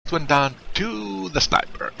went down to the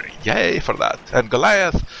sniper. Yay for that. And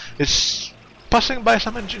Goliath is passing by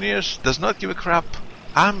some engineers, does not give a crap.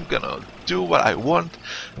 I'm gonna do what I want,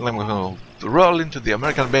 and I'm gonna roll into the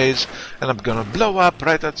American base, and I'm gonna blow up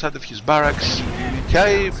right outside of his barracks.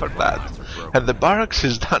 Yay for that. And the barracks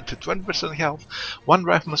is down to 20% health. One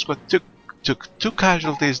rifleman squad took 2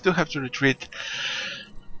 casualties, do have to retreat.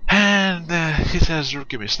 And he says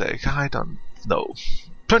rookie mistake, I don't know.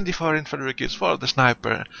 24 infantry kills for the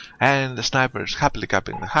sniper, and the sniper is happily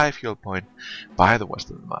capping the high fuel point by the west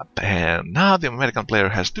of the map. And now the American player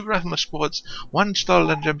has 2 rifleman squads, 1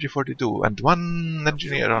 stolen MG42, and 1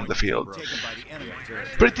 engineer on the field.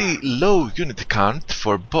 Pretty low unit count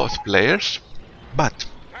for both players, but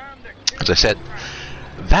as I said,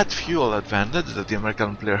 that fuel advantage that the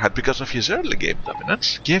American player had because of his early game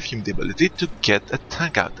dominance gave him the ability to get a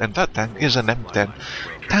tank out, and that tank is an M10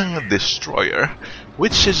 tank destroyer,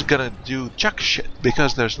 which is gonna do jack shit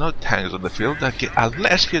because there's no tanks on the field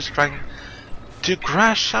unless he's trying to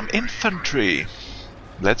crash some infantry.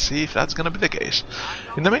 Let's see if that's gonna be the case.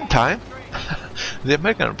 In the meantime, the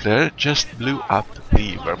American player just blew up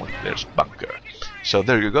the Vermont player's bunker. So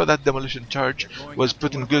there you go, that demolition charge was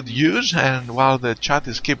put in good use, and while the chat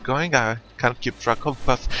is keep going, I can't keep track of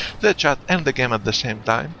both the chat and the game at the same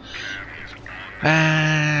time.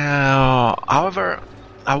 However,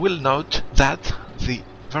 I will note that the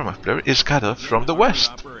Wehrmacht player is cut off from the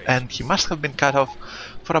west, and he must have been cut off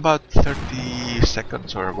for about 30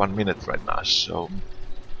 seconds or 1 minute right now, so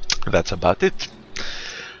that's about it.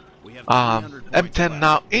 M10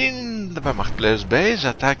 now in the Wehrmacht player's base,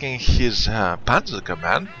 attacking his Panzer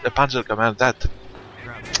command, a Panzer command that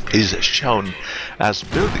is shown as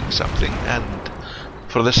building something, and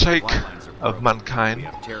for the sake of mankind,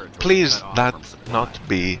 please that not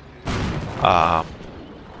be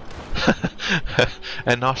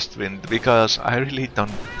an Ostwind, because I really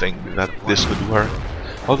don't think that this would work,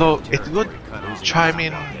 although it would chime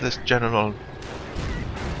in this general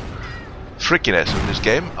freakiness of this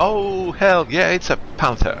game. Oh hell yeah, it's a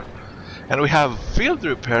Panther, and we have field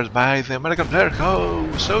repairs by the American player.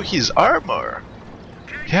 Oh, so his armor,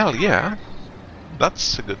 hell yeah,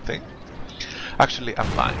 that's a good thing. Actually,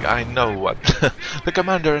 I'm lying, I know what the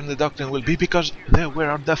commander and the doctrine will be, because they were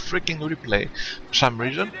on the freaking replay for some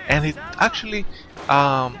reason, and it actually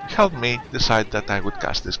helped me decide that I would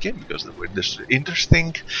cast this game, because they were this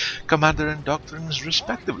interesting commander and doctrines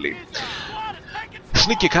respectively.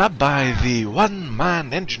 Sneaky cap by the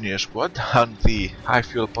 1-man engineer squad on the high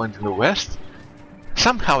fuel point in the west,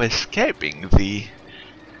 somehow escaping the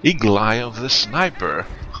eagle eye of the sniper,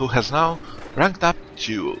 who has now ranked up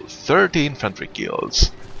to 30 infantry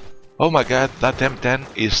kills. Oh my god, that M10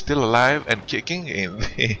 is still alive and kicking in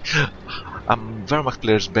the Wehrmacht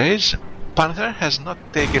player's base. Panther has not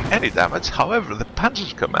taken any damage, however the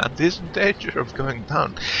Panzer command is in danger of going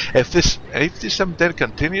down. If this M10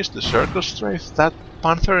 continues to circle strafe that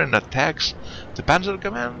Panther and attacks the Panzer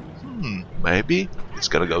command, maybe it's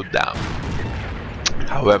gonna go down.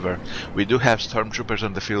 However, we do have stormtroopers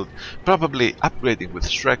on the field, probably upgrading with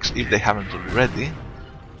Shreks if they haven't already.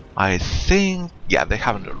 I think, yeah, they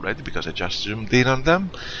haven't already because I just zoomed in on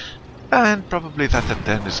them, and probably that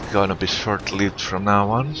M10 is gonna be short-lived from now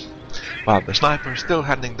on. While the sniper is still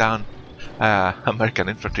handing down American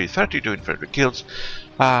infantry, 32 infantry kills,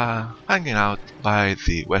 hanging out by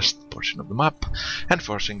the west portion of the map and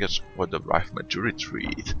forcing a squad of riflemen to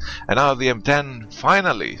retreat. And now the M10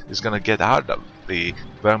 finally is gonna get out of the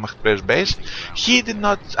Wehrmacht player's base. He did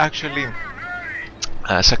not actually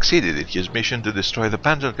succeeded in his mission to destroy the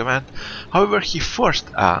Panzer command. However, he forced,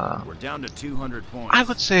 we're down to 200 points. I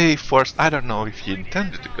would say forced, I don't know if he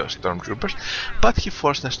intended to go stormtroopers, but he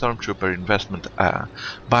forced a stormtrooper investment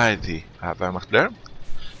by the Wehrmacht player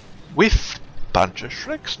with bunch of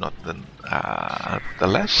Shreks, not the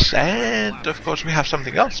less. And of course we have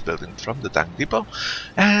something else building from the tank depot,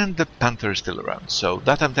 and the Panther is still around. So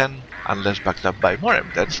that M10, unless backed up by more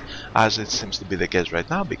M10s, as it seems to be the case right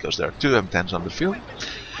now because there are 2 M10s on the field,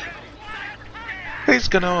 he's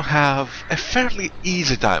gonna have a fairly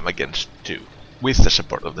easy time against 2 with the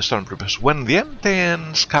support of the stormtroopers. When the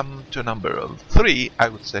M10s come to a number of 3, I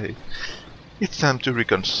would say it's time to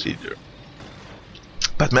reconsider.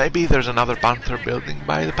 But maybe there's another Panther building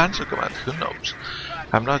by the Panzer command, who knows?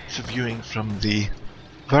 I'm not viewing from the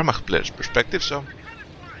Wehrmacht player's perspective, so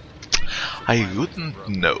I wouldn't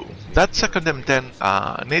know. That second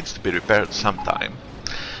M10 needs to be repaired sometime.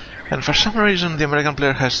 And for some reason the American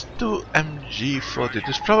player has 2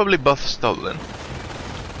 MG42s, probably both stolen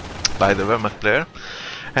by the Wehrmacht player.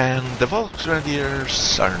 And the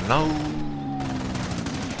Volksgrenadiers are now...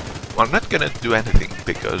 well, not gonna do anything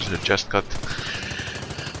because they just got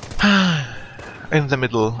in the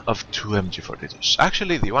middle of two MG42s.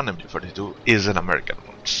 Actually, the one MG42 is an American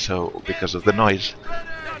one, so because of the noise,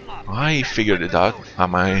 I figured it out.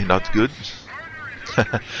 Am I not good?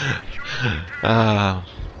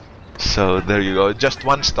 So there you go. Just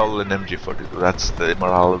one stolen MG42. That's the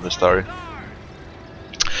moral of the story.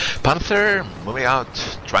 Panther moving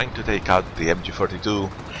out, trying to take out the MG42.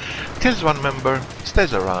 Kills one member,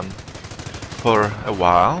 stays around for a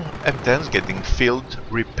while. M10's getting field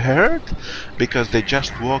repaired because they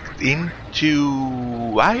just walked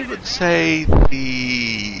into, I would say,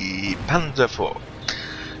 the Panzer IV.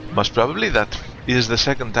 Most probably that is the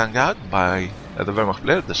second tank out by the Wehrmacht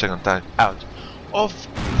player, the second tank out of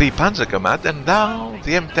the Panzer Command, and now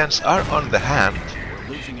the M10s are on the hand.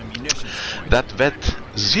 That Vet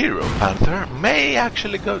 0 Panther may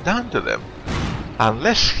actually go down to them.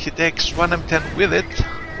 Unless he takes one M10 with it,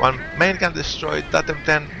 one main gun destroyed, that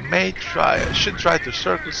M10 should try to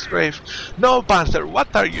circle strafe. No, Panther,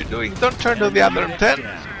 what are you doing? Don't turn to the other M10.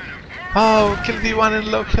 Oh, kill the one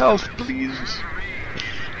in low health, please.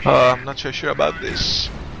 I'm not so sure about this.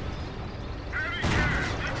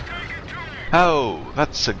 Oh,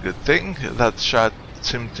 that's a good thing. That shot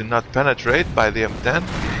seemed to not penetrate by the M10.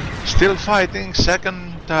 Still fighting,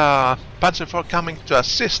 second Panzer IV coming to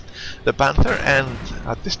assist the Panther, and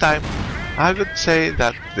at this time I would say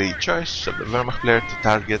that the choice of the Wehrmacht player to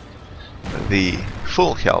target the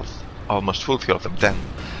full health, almost full health M10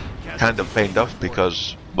 kind of paid off,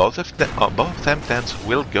 because both M10s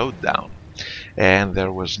will go down. And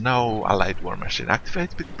there was no Allied War Machine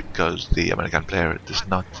activated because the American player has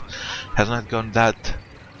not gone that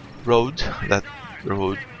road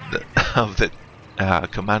of the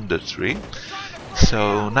Commander tree.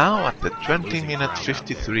 So now at the 20-minute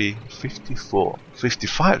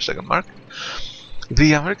 55 second mark,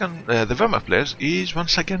 the the Wehrmacht players is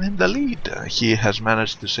once again in the lead. He has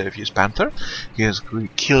managed to save his Panther. He has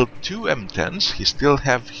killed two M10s. He still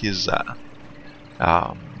have his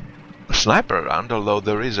sniper around, although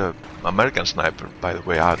there is a American sniper, by the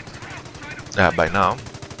way, out by now,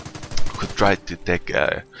 who tried to take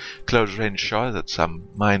a close range shot at some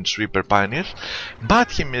minesweeper pioneers,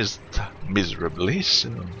 but he missed miserably,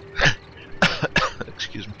 so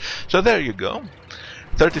excuse me. So there you go.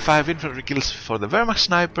 35 infantry kills for the Wehrmacht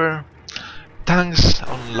sniper, tanks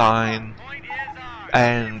online,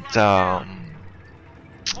 and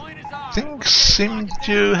things seem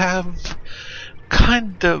to have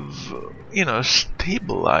kind of,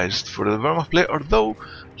 stabilized for the Wehrmacht player, although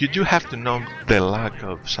you do have to note the lack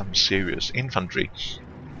of some serious infantry.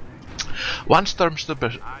 One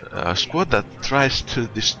SturmSchar squad that tries to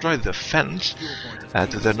destroy the fence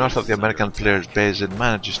to the north of the American player's base and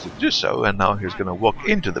manages to do so, and now he's gonna walk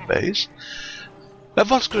into the base. A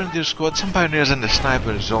Volksgrenadier squad, some pioneers, and a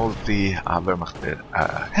sniper is all the Wehrmacht player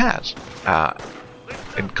has.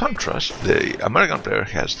 In contrast, the American player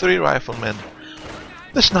has 3 riflemen,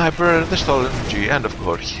 the sniper, the stolen MG, and of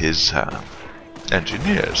course his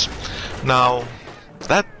engineers. Now,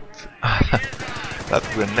 that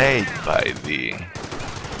grenade by the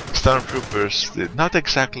stormtroopers did not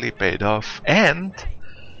exactly paid off, and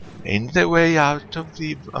in the way out of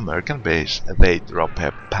the American base they drop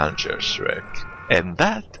a Panzerschreck, and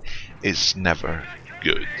that is never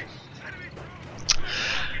good.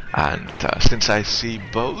 And since I see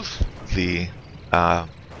both the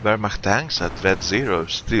Wehrmacht tanks at Vet 0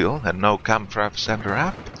 still, and no Kampfraff center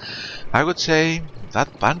up, I would say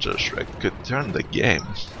that Panzerschreck could turn the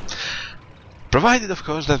game. Provided, of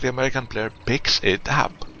course, that the American player picks it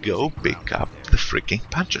up. Go pick up the freaking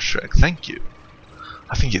Panzerschreck, thank you.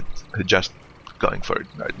 I think it's just going for it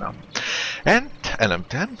right now. And an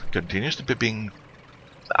M10 continues to be being...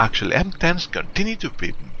 Actually, M10s continue to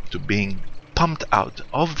be being pumped out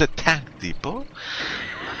of the tank depot.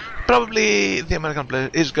 Probably the American player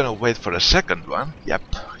is gonna wait for a second one. Yep,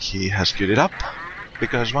 he has queued it up,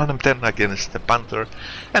 because one M10 against the Panther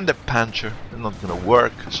and the Panzer is not gonna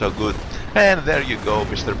work so good. And there you go,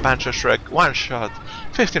 Mr. Panzerschreck, one shot,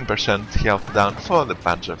 15% health down for the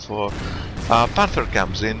Panzer IV. Panther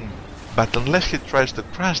comes in, but unless he tries to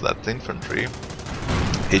crash that infantry,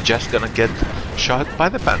 he's just gonna get shot by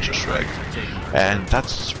the Panzerschreck. And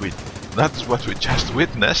that's what we just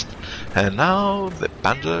witnessed. And now the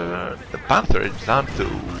Panther is down to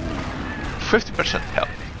 50% health,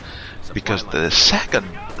 because the second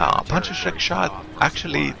Panzerschreck shot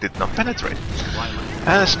actually did not penetrate.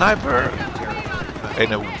 And the sniper,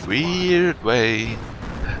 in a weird way,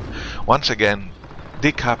 once again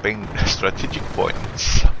decapping strategic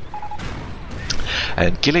points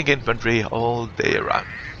and killing infantry all day around.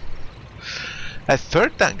 A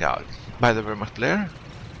third tank out by the Wehrmacht player,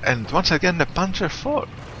 and once again the Panzer IV.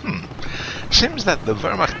 Seems that the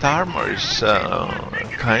Wehrmacht armor is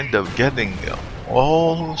kind of getting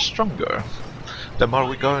all stronger the more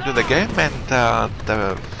we go into the game, and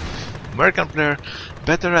the American player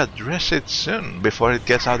better address it soon before it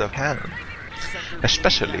gets out of hand.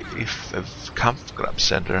 Especially if the Kampfgrab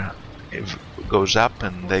Center goes up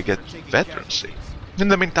and they get veterancy. In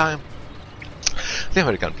the meantime, the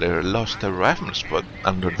American player lost a rifle squad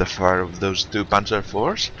under the fire of those two Panzer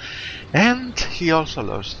IVs, and he also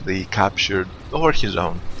lost the captured, or his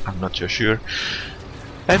own, I'm not so sure,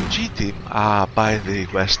 MG team by the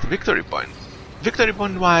West Victory Point. Victory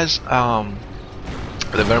Point wise,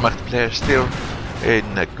 the Wehrmacht player still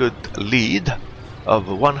in a good lead of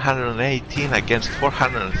 118 against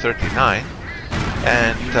 439,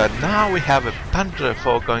 and now we have a Panzer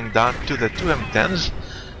IV going down to the two M10s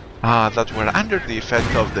that were under the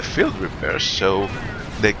effect of the field repairs, so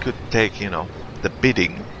they could take, the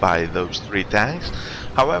beating by those three tanks.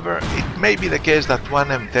 However, it may be the case that one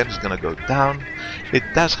M10 is gonna go down. It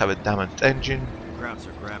does have a damaged engine.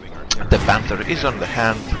 The Panther is on the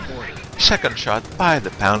hand. Second shot by the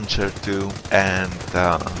Panzer II, and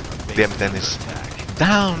the M10 is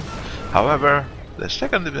down. However, the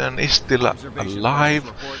second M10 is still alive.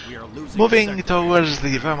 Moving towards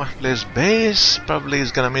the Wehrmacht player's base, probably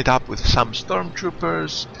is gonna meet up with some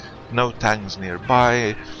stormtroopers. No tanks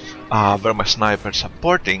nearby. Wehrmacht sniper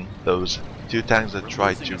supporting those two tanks that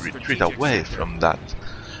try to retreat away from that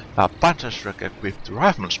Panzerschreck equipped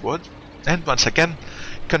rifle squad. And once again,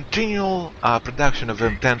 continual production of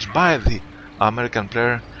M10s by the American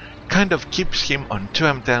player kind of keeps him on two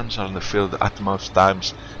M10s on the field at most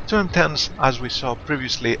times. Two M10s, as we saw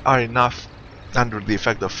previously, are enough under the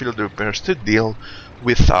effect of field repairs to deal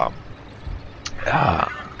with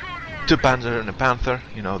two Panzer and a Panther.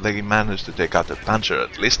 They managed to take out a Panzer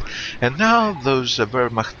at least, and now those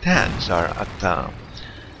Wehrmacht tanks are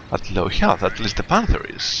at low health, at least the Panther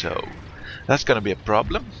is, so that's gonna be a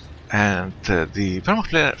problem. And the Wehrmacht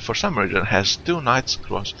player, for some reason, has two Knight's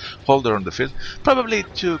Cross holder on the field, probably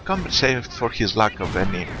to compensate for his lack of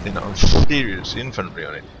any, serious infantry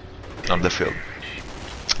on the field.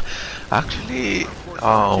 Actually,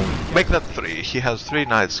 make that three. He has three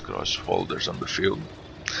Knight's Cross holders on the field.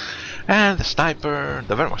 And the sniper,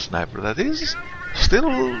 the Wehrmacht sniper that is,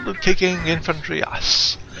 still kicking infantry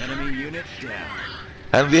ass. Enemy unit down.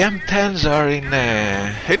 And the M10s are in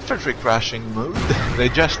infantry crashing mood. They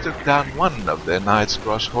just took down one of the Knight's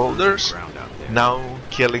Cross holders, now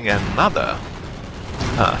killing another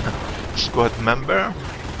squad member.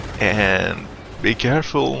 And be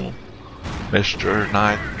careful, Mr.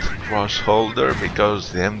 Knight Cross holder,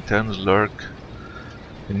 because the M10s lurk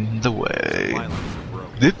in the way.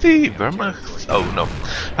 Did the Wehrmacht... Oh no,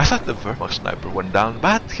 I thought the Wehrmacht sniper went down,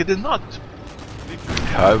 but he did not.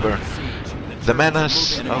 However, the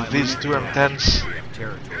menace of these two M10s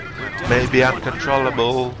may be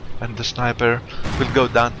uncontrollable, and the sniper will go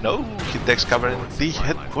down. No, he takes cover in the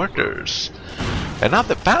headquarters. And now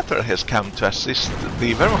the Panther has come to assist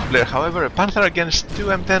the Wehrmacht player. However, a Panther against two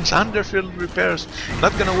M10s under field repairs,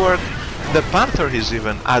 not gonna work. The Panther is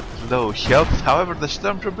even at low health. However, the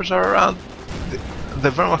stormtroopers are around.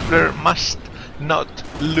 The Wehrmacht player must not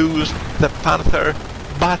lose the Panther,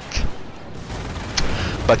 but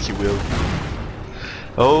he will.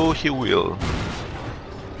 Oh, he will.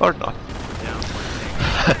 Or not.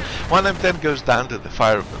 One M10 goes down to the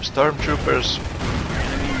fire of the stormtroopers.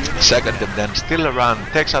 Second M10 still around,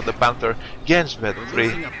 takes out the Panther, gains Vet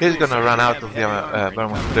 3. He's gonna run out of the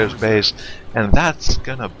Wehrmacht player's base, and that's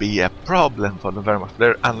gonna be a problem for the Wehrmacht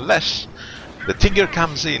player unless the Tiger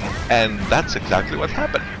comes in, and that's exactly what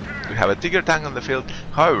happened. We have a Tiger tank on the field.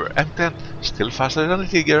 However, M10 still faster than the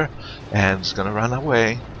Tiger, and it's gonna run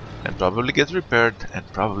away and probably get repaired and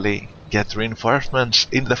probably get reinforcements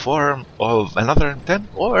in the form of another M10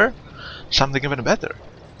 or something even better,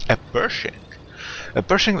 a Pershing. A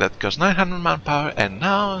Pershing that costs 900 manpower, and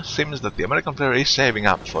now seems that the American player is saving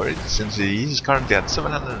up for it since he is currently at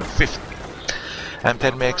 750.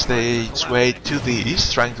 M10 makes its way to the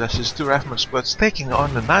east, trying to assist two rifleman squads taking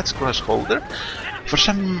on the Knight's Cross holder. For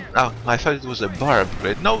some... oh, I thought it was a bar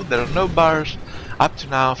upgrade. No, there are no bars up to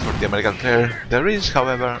now for the American player. There is,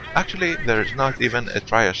 however, actually there is not even a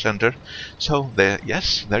trial center. So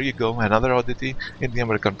yes, there you go, another oddity in the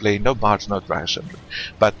American play. No bars, no trial center.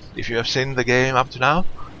 But if you have seen the game up to now,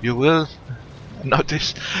 you will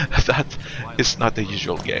notice that it's not a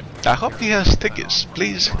usual game. I hope he has stickies.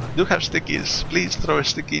 Please do have stickies. Please throw a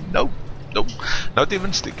sticky. No, not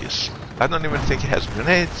even stickies. I don't even think he has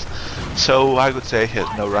grenades, so I would say he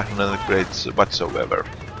has no rifle upgrades whatsoever.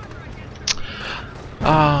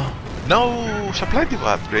 No supply depot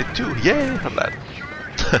upgrade too. Yay for that.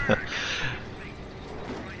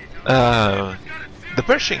 The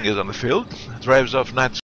Pershing is on the field, drives off night